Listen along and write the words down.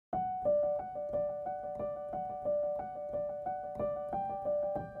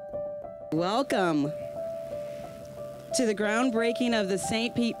Welcome to the groundbreaking of the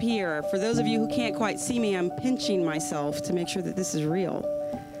St. Pete Pier. For those of you who can't quite see me, I'm pinching myself to make sure that this is real,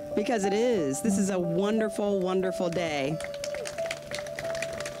 because it is. This is a wonderful, wonderful day.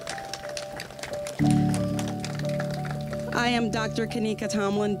 I am Dr. Kanika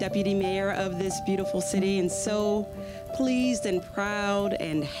Tomalin, Deputy Mayor of this beautiful city, and so pleased and proud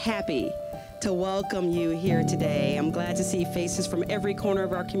and happy to welcome you here today. I'm glad to see faces from every corner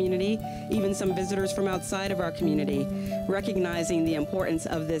of our community, even some visitors from outside of our community, recognizing the importance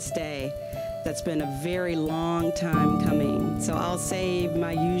of this day. That's been a very long time coming. So I'll save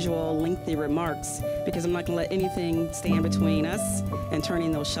my usual lengthy remarks because I'm not gonna let anything stand between us and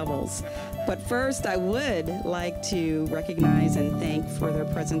turning those shovels. But first, I would like to recognize and thank for their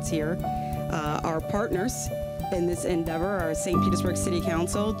presence here our partners in this endeavor, our St. Petersburg City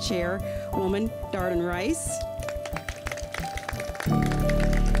Council Chairwoman Darden Rice,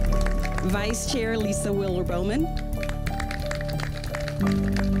 Vice Chair Lisa Wheeler-Bowman,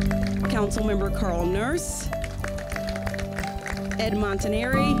 Councilmember Carl Nurse, Ed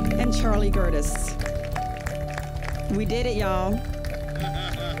Montaneri, and Charlie Gertis. We did it, y'all.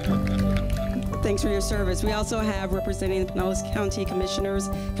 Thanks for your service. We also have representing the Pinellas County Commissioners,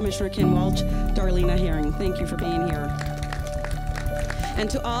 Commissioner Ken Welch, Darlena Herring. Thank you for being here. And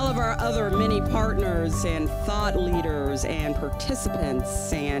to all of our other many partners and thought leaders and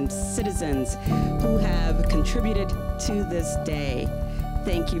participants and citizens who have contributed to this day,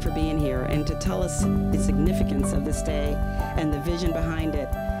 thank you for being here and to tell us the significance of this day and the vision behind it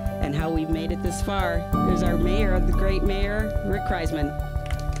and how we've made it this far. Here's our mayor, the great mayor, Rick Kriseman.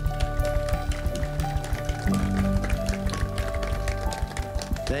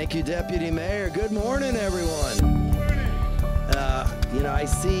 Thank you, Deputy Mayor. Good morning, everyone. You know, I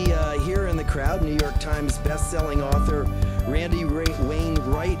see here in the crowd, New York Times best-selling author Randy Wayne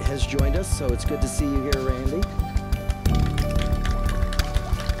Wright has joined us, so it's good to see you here, Randy.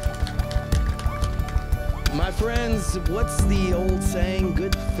 My friends, what's the old saying?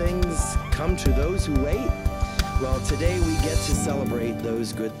 Good things come to those who wait. Well, today we get to celebrate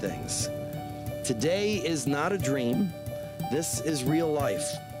those good things. Today is not a dream. This is real life.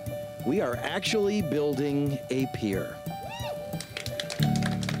 We are actually building a pier.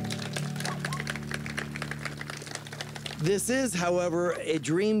 This is, however, a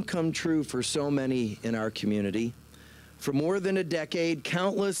dream come true for so many in our community. For more than a decade,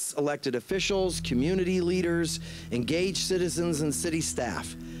 countless elected officials, community leaders, engaged citizens, and city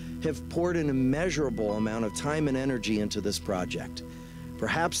staff have poured an immeasurable amount of time and energy into this project,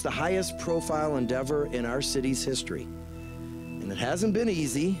 perhaps the highest profile endeavor in our city's history. And it hasn't been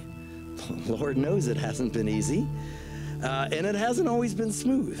easy. Lord knows it hasn't been easy. And it hasn't always been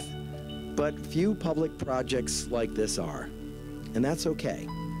smooth. But few public projects like this are. And that's okay.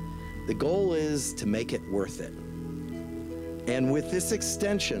 The goal is to make it worth it. And with this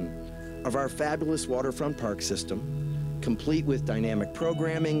extension of our fabulous waterfront park system, complete with dynamic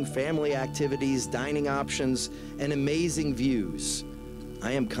programming, family activities, dining options, and amazing views,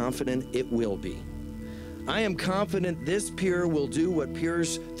 I am confident it will be. I am confident this pier will do what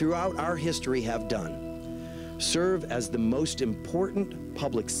piers throughout our history have done: serve as the most important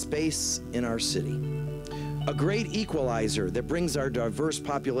public space in our city. A great equalizer that brings our diverse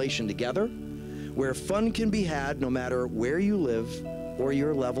population together, where fun can be had no matter where you live or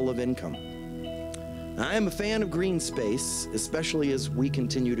your level of income. I am a fan of green space, especially as we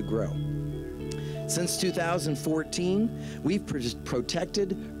continue to grow. Since 2014, we've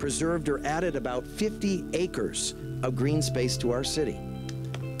protected, preserved, or added about 50 acres of green space to our city.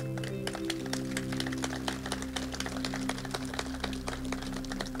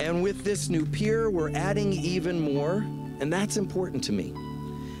 And with this new pier, we're adding even more, and that's important to me.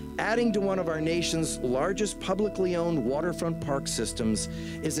 Adding to one of our nation's largest publicly owned waterfront park systems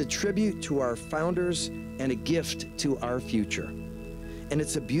is a tribute to our founders and a gift to our future. And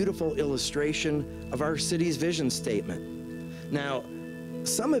it's a beautiful illustration of our city's vision statement. Now,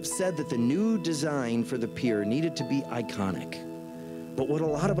 some have said that the new design for the pier needed to be iconic. But what a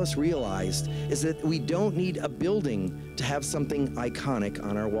lot of us realized is that we don't need a building to have something iconic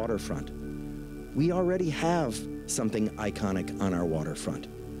on our waterfront. We already have something iconic on our waterfront.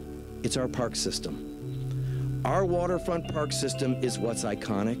 It's our park system. Our waterfront park system is what's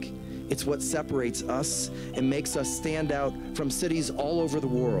iconic. It's what separates us and makes us stand out from cities all over the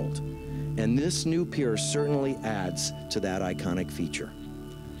world. And this new pier certainly adds to that iconic feature.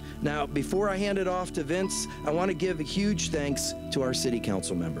 Now, before I hand it off to Vince, I want to give a huge thanks to our city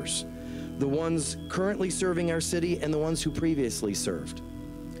council members, the ones currently serving our city and the ones who previously served.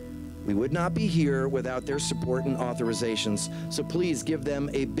 We would not be here without their support and authorizations, so please give them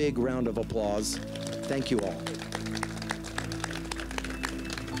a big round of applause. Thank you all.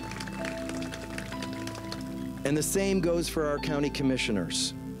 And the same goes for our county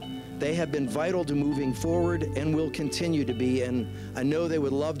commissioners. They have been vital to moving forward and will continue to be, and I know they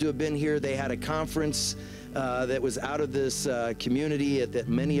would love to have been here. They had a conference that was out of this community that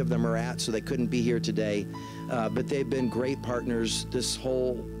many of them are at, so they couldn't be here today. But they've been great partners this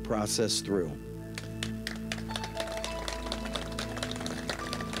whole process through.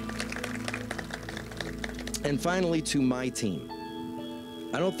 And finally, to my team.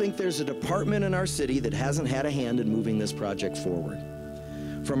 I don't think there's a department in our city that hasn't had a hand in moving this project forward.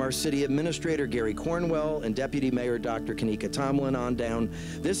 From our city administrator, Gary Cornwell, and Deputy Mayor, Dr. Kanika Tomalin on down,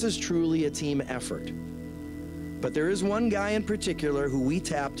 this is truly a team effort. But there is one guy in particular who we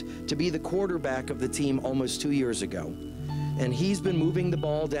tapped to be the quarterback of the team almost 2 years ago. And he's been moving the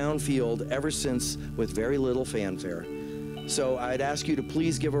ball downfield ever since with very little fanfare. So I'd ask you to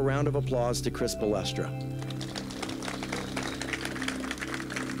please give a round of applause to Chris Balestra.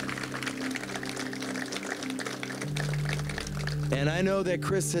 And I know that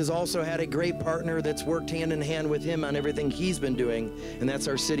Chris has also had a great partner that's worked hand in hand with him on everything he's been doing, and that's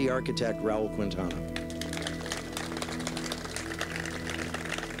our city architect, Raul Quintana.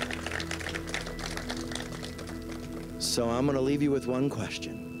 So I'm going to leave you with one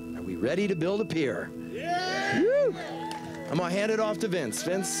question. Are we ready to build a pier? Yeah! Woo! I'm going to hand it off to Vince.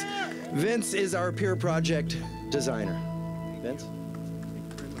 Vince is our pier project designer. Vince?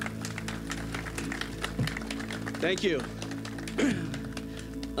 Thank you.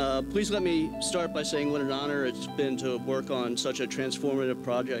 Please let me start by saying what an honor it's been to work on such a transformative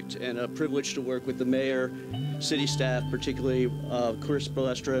project, and a privilege to work with the mayor, city staff, particularly Chris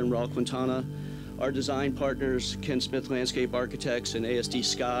Balestra and Raul Quintana, our design partners, Ken Smith Landscape Architects and ASD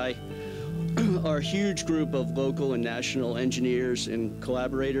Sky, our huge group of local and national engineers and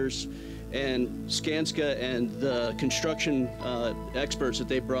collaborators, and Skanska and the construction experts that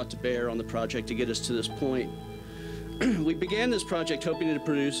they brought to bear on the project to get us to this point. We began this project hoping to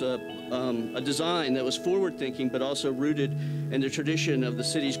produce a design that was forward-thinking but also rooted in the tradition of the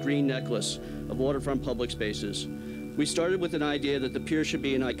city's green necklace of waterfront public spaces. We started with an idea that the pier should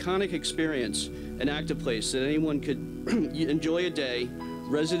be an iconic experience, an active place that anyone could enjoy a day,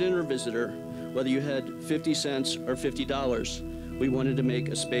 resident or visitor, whether you had 50 cents or $50. We wanted to make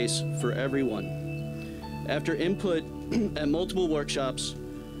a space for everyone. After input at multiple workshops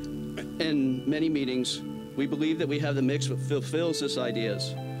and many meetings, we believe that we have the mix that fulfills this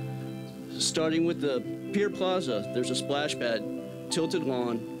ideas. Starting with the Pier Plaza, there's a splash pad, tilted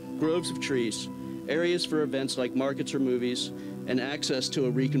lawn, groves of trees, areas for events like markets or movies, and access to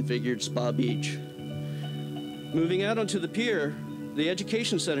a reconfigured spa beach. Moving out onto the pier, the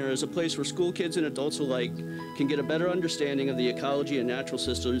Education Center is a place where school kids and adults alike can get a better understanding of the ecology and natural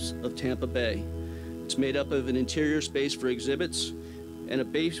systems of Tampa Bay. It's made up of an interior space for exhibits and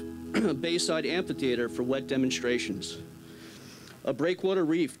a bayside amphitheater for wet demonstrations, a breakwater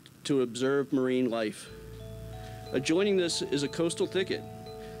reef to observe marine life. Adjoining this is a coastal thicket,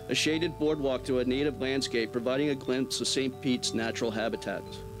 a shaded boardwalk to a native landscape providing a glimpse of St. Pete's natural habitat.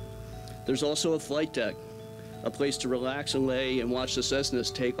 There's also a flight deck, a place to relax and lay and watch the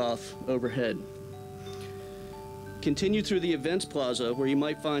Cessnas take off overhead. Continue through the events plaza where you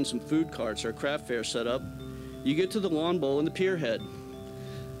might find some food carts or craft fairs set up. You get to the lawn bowl and the pier head.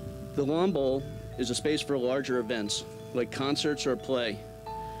 The lawn bowl is a space for larger events, like concerts or a play.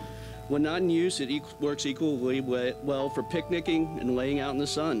 When not in use, it works equally well for picnicking and laying out in the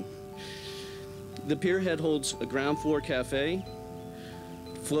sun. The pier head holds a ground floor cafe,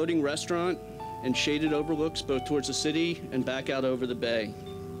 floating restaurant, and shaded overlooks both towards the city and back out over the bay.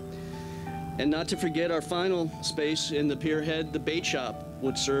 And not to forget our final space in the pier head, the bait shop,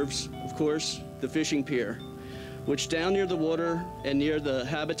 which serves, of course, the fishing pier, which down near the water and near the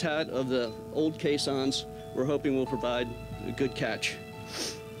habitat of the old caissons, we're hoping will provide a good catch.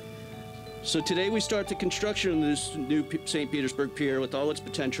 So today we start the construction of this new St. Petersburg Pier with all its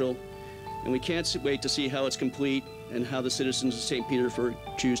potential, and we can't wait to see how it's complete and how the citizens of St. Petersburg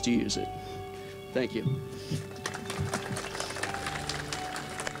choose to use it. Thank you.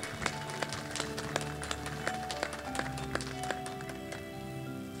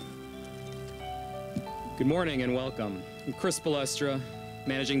 Good morning and welcome. I'm Chris Balestra,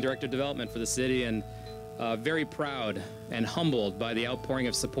 Managing Director of Development for the city, and very proud and humbled by the outpouring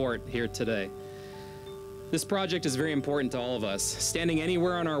of support here today. This project is very important to all of us. Standing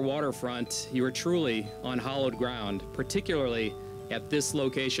anywhere on our waterfront, you are truly on hallowed ground, particularly at this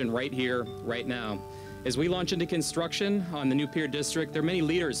location right here, right now. As we launch into construction on the new Pier District, there are many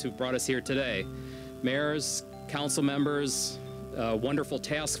leaders who've brought us here today. Mayors, council members, wonderful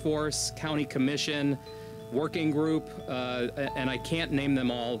task force, county commission, working group, and I can't name them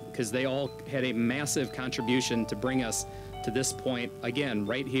all because they all had a massive contribution to bring us to this point, again,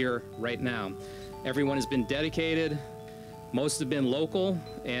 right here, right now. Everyone has been dedicated, most have been local,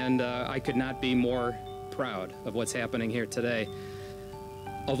 and I could not be more proud of what's happening here today.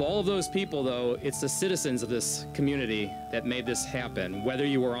 Of all of those people, though, it's the citizens of this community that made this happen. Whether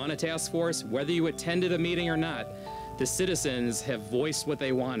you were on a task force, whether you attended a meeting or not, the citizens have voiced what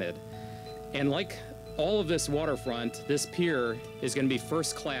they wanted. And like all of this waterfront, this pier is going to be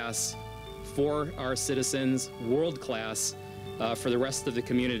first class for our citizens, world class for the rest of the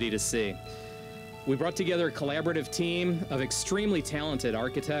community to see. We brought together a collaborative team of extremely talented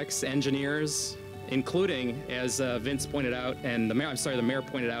architects, engineers, including, as Vince pointed out, and the mayor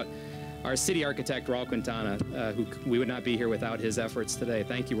pointed out, our city architect, Raul Quintana, who we would not be here without his efforts today.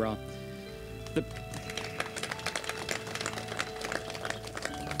 Thank you, Raul.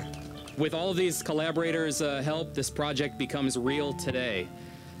 With all of these collaborators' help, this project becomes real today.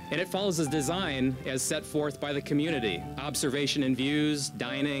 And it follows a design as set forth by the community. Observation and views,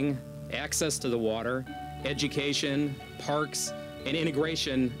 dining, access to the water, education, parks, and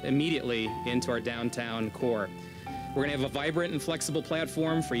integration immediately into our downtown core. We're gonna have a vibrant and flexible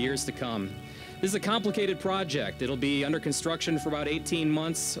platform for years to come. This is a complicated project. It'll be under construction for about 18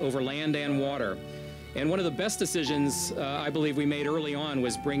 months over land and water. And one of the best decisions I believe we made early on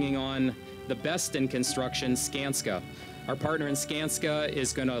was bringing on the best in construction, Skanska. Our partner in Skanska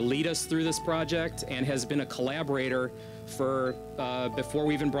is going to lead us through this project and has been a collaborator for before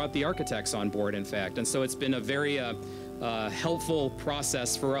we even brought the architects on board, in fact. And so it's been a very helpful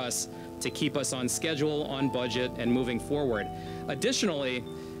process for us to keep us on schedule, on budget, and moving forward. Additionally,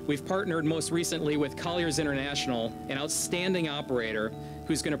 we've partnered most recently with Colliers International, an outstanding operator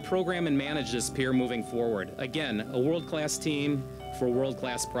who's going to program and manage this pier moving forward. Again, a world-class team for a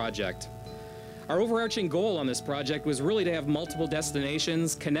world-class project. Our overarching goal on this project was really to have multiple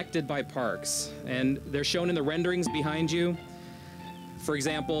destinations connected by parks, and they're shown in the renderings behind you. For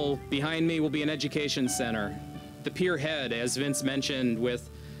example, behind me will be an education center. The pier head, as Vince mentioned, with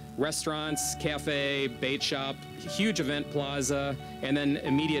restaurants, cafe, bait shop, huge event plaza, and then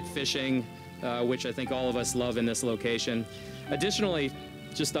immediate fishing, which I think all of us love in this location. Additionally,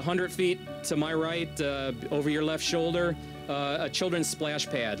 just 100 feet to my right, over your left shoulder, a children's splash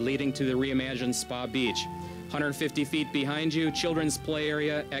pad leading to the reimagined Spa Beach. 150 feet behind you, children's play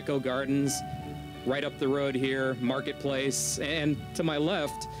area, Echo Gardens. Right up the road here, Marketplace. And to my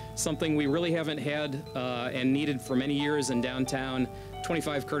left, something we really haven't had and needed for many years in downtown,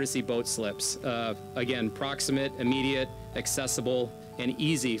 25 courtesy boat slips. Again, proximate, immediate, accessible, and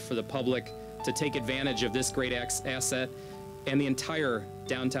easy for the public to take advantage of this great asset and the entire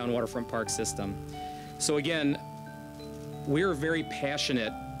downtown waterfront park system. So again, we're a very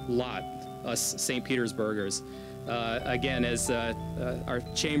passionate lot, us St. Petersburgers. Again, as our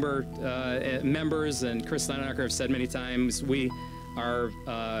chamber members and Chris Leinacher have said many times, we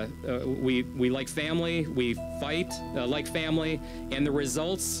like family, we fight like family, and the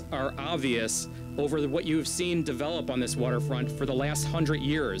results are obvious over what you've seen develop on this waterfront for the last 100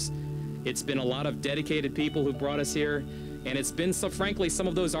 years. It's been a lot of dedicated people who brought us here, and it's been, frankly, some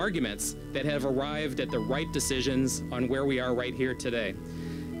of those arguments that have arrived at the right decisions on where we are right here today.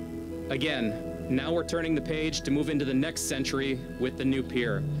 Again, now we're turning the page to move into the next century with the new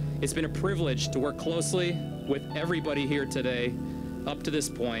pier. It's been a privilege to work closely with everybody here today up to this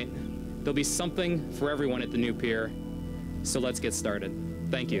point. There'll be something for everyone at the new pier, so let's get started.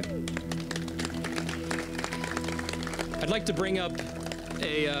 Thank you. I'd like to bring up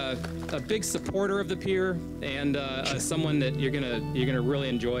a big supporter of the pier and someone that you're gonna really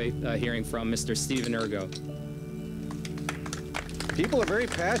enjoy hearing from, Mr. Stephen Ergo. People are very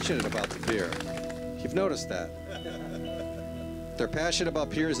passionate about the pier. You've noticed that. They're passionate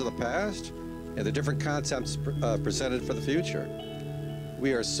about piers of the past and the different concepts presented for the future.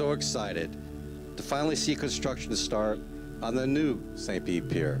 We are so excited to finally see construction start on the new St. Pete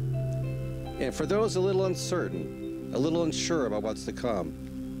Pier. And for those a little uncertain, a little unsure about what's to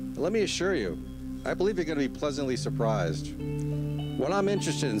come, let me assure you, I believe you're going to be pleasantly surprised. When I'm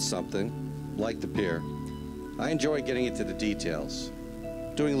interested in something, like the pier, I enjoy getting into the details,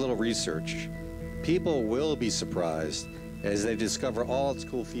 doing a little research. People will be surprised as they discover all its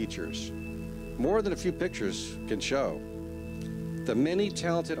cool features, more than a few pictures can show. The many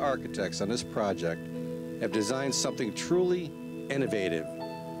talented architects on this project have designed something truly innovative,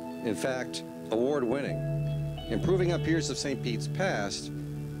 in fact, award-winning, improving on piers of St. Pete's past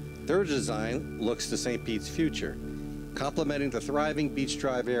Their design looks to St. Pete's future, complementing the thriving Beach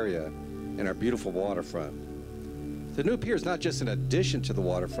Drive area and our beautiful waterfront. The new pier is not just an addition to the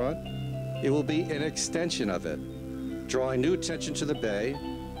waterfront, it will be an extension of it, drawing new attention to the bay.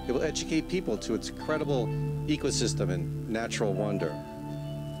 It will educate people to its incredible ecosystem and natural wonder.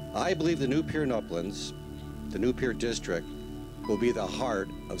 I believe the new pier in Uplands, the new pier district, will be the heart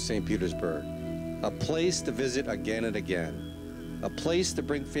of St. Petersburg, a place to visit again and again, a place to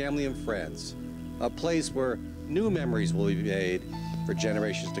bring family and friends, a place where new memories will be made for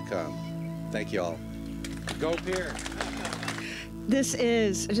generations to come. Thank you all. Go Pier! This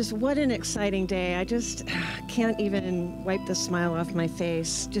is just, what an exciting day. I just can't even wipe the smile off my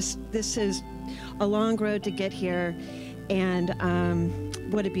face. This is a long road to get here, and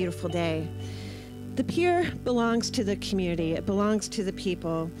what a beautiful day. The pier belongs to the community. It belongs to the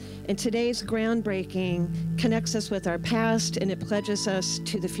people. And today's groundbreaking connects us with our past, and it pledges us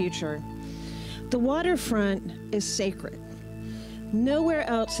to the future. The waterfront is sacred. Nowhere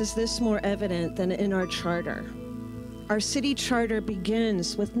else is this more evident than in our charter. Our city charter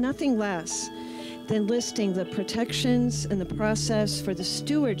begins with nothing less than listing the protections and the process for the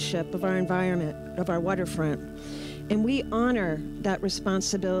stewardship of our environment, of our waterfront. And we honor that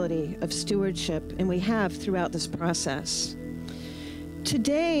responsibility of stewardship, and we have throughout this process.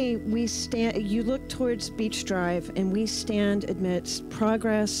 Today, you look towards Beach Drive, and we stand amidst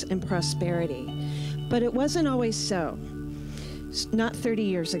progress and prosperity. But it wasn't always so, not 30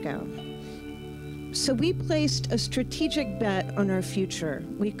 years ago. So we placed a strategic bet on our future.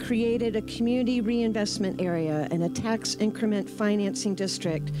 We created a community reinvestment area and a tax increment financing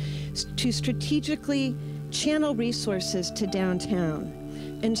district to strategically channel resources to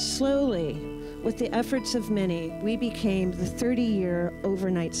downtown. And slowly, with the efforts of many, we became the 30-year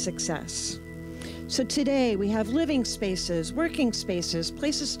overnight success. So today we have living spaces, working spaces,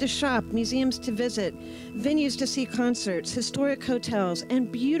 places to shop, museums to visit, venues to see concerts, historic hotels, and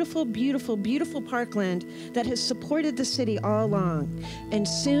beautiful, beautiful, beautiful parkland that has supported the city all along. And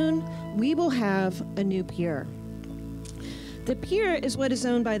soon we will have a new pier. The pier is what is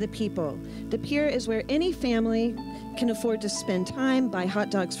owned by the people. The pier is where any family can afford to spend time, buy hot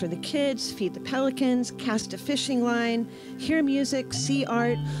dogs for the kids, feed the pelicans, cast a fishing line, hear music, see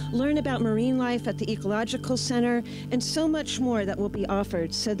art, learn about marine life at the Ecological Center, and so much more that will be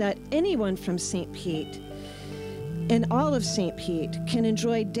offered so that anyone from St. Pete and all of St. Pete can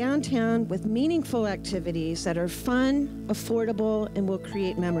enjoy downtown with meaningful activities that are fun, affordable, and will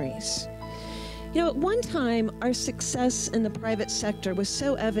create memories. You know, at one time, our success in the private sector was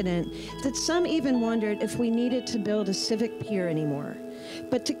so evident that some even wondered if we needed to build a civic pier anymore.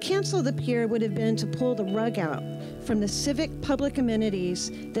 But to cancel the pier would have been to pull the rug out from the civic public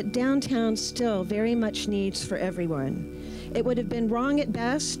amenities that downtown still very much needs for everyone. It would have been wrong at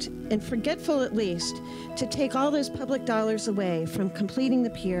best and forgetful at least to take all those public dollars away from completing the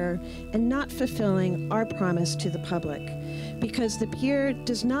pier and not fulfilling our promise to the public. Because the pier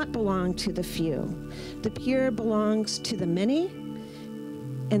does not belong to the few. The pier belongs to the many,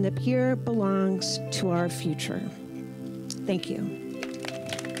 and the pier belongs to our future. Thank you.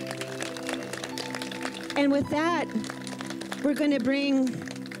 And with that, we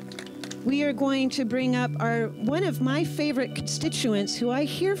are going to bring up one of my favorite constituents who I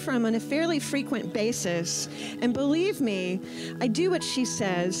hear from on a fairly frequent basis. And believe me, I do what she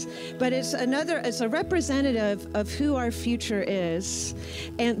says, but it's a representative of who our future is.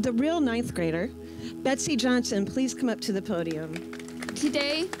 And the real ninth grader, Betsy Johnson, please come up to the podium.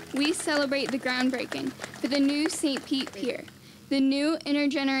 Today, we celebrate the groundbreaking for the new St. Pete Pier, the new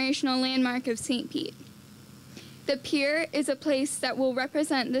intergenerational landmark of St. Pete. The pier is a place that will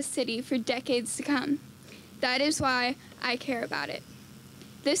represent the city for decades to come. That is why I care about it.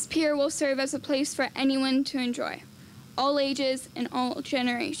 This pier will serve as a place for anyone to enjoy, all ages and all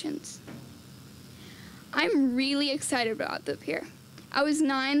generations. I'm really excited about the pier. I was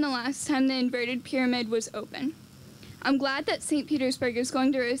 9 the last time the inverted pyramid was open. I'm glad that St. Petersburg is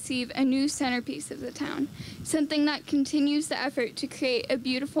going to receive a new centerpiece of the town, something that continues the effort to create a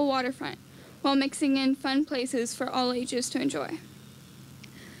beautiful waterfront while mixing in fun places for all ages to enjoy.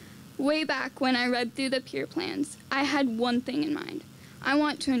 Way back when I read through the pier plans, I had one thing in mind. I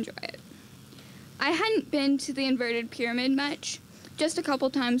want to enjoy it. I hadn't been to the inverted pyramid much, just a couple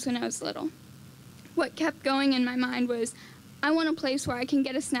times when I was little. What kept going in my mind was, I want a place where I can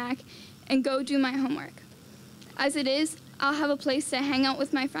get a snack and go do my homework. As it is, I'll have a place to hang out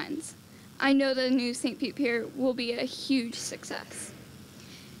with my friends. I know the new St. Pete Pier will be a huge success.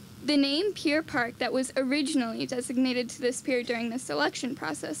 The name Pier Park that was originally designated to this pier during the selection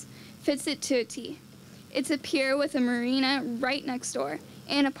process fits it to a T. It's a pier with a marina right next door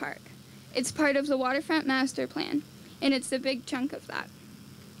and a park. It's part of the Waterfront Master Plan, and it's a big chunk of that.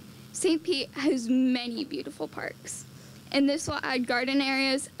 St. Pete has many beautiful parks, and this will add garden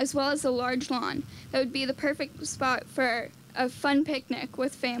areas as well as a large lawn that would be the perfect spot for a fun picnic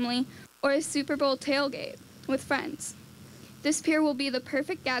with family or a Super Bowl tailgate with friends. This pier will be the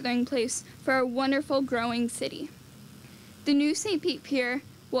perfect gathering place for our wonderful growing city. The new St. Pete Pier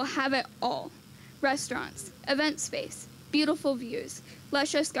will have it all: restaurants, event space, beautiful views,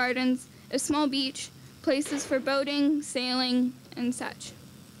 luscious gardens, a small beach, places for boating, sailing, and such.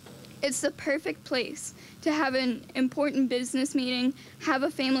 It's the perfect place to have an important business meeting, have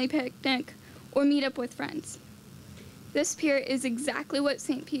a family picnic, or meet up with friends. This pier is exactly what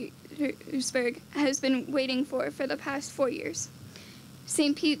St. Petersburg has been waiting for the past 4 years.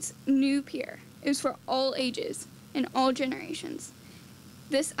 St. Pete's new pier is for all ages and all generations.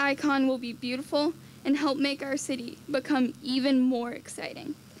 This icon will be beautiful and help make our city become even more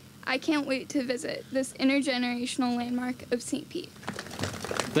exciting. I can't wait to visit this intergenerational landmark of St. Pete.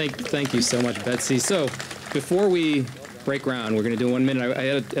 Thank you so much, Betsy. So before we break ground, we're going to do 1 minute. I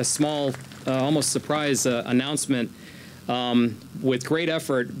had a small, almost surprise announcement. With great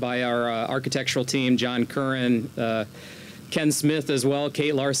effort by our architectural team, John Curran, Ken Smith as well,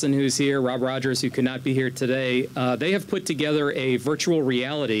 Kate Larson, who's here, Rob Rogers, who could not be here today. They have put together a virtual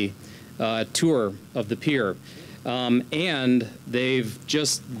reality tour of the pier. And they've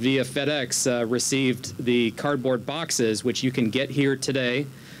just via FedEx received the cardboard boxes, which you can get here today.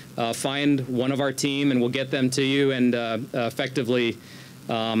 Find one of our team, and we'll get them to you, and effectively,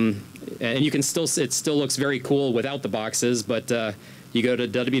 and you can still, it still looks very cool without the boxes, but you go to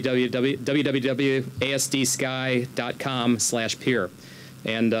www.asdsky.com/pier,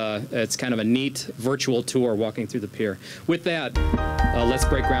 and it's kind of a neat virtual tour walking through the pier. With that, let's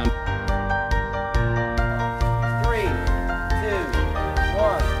break ground.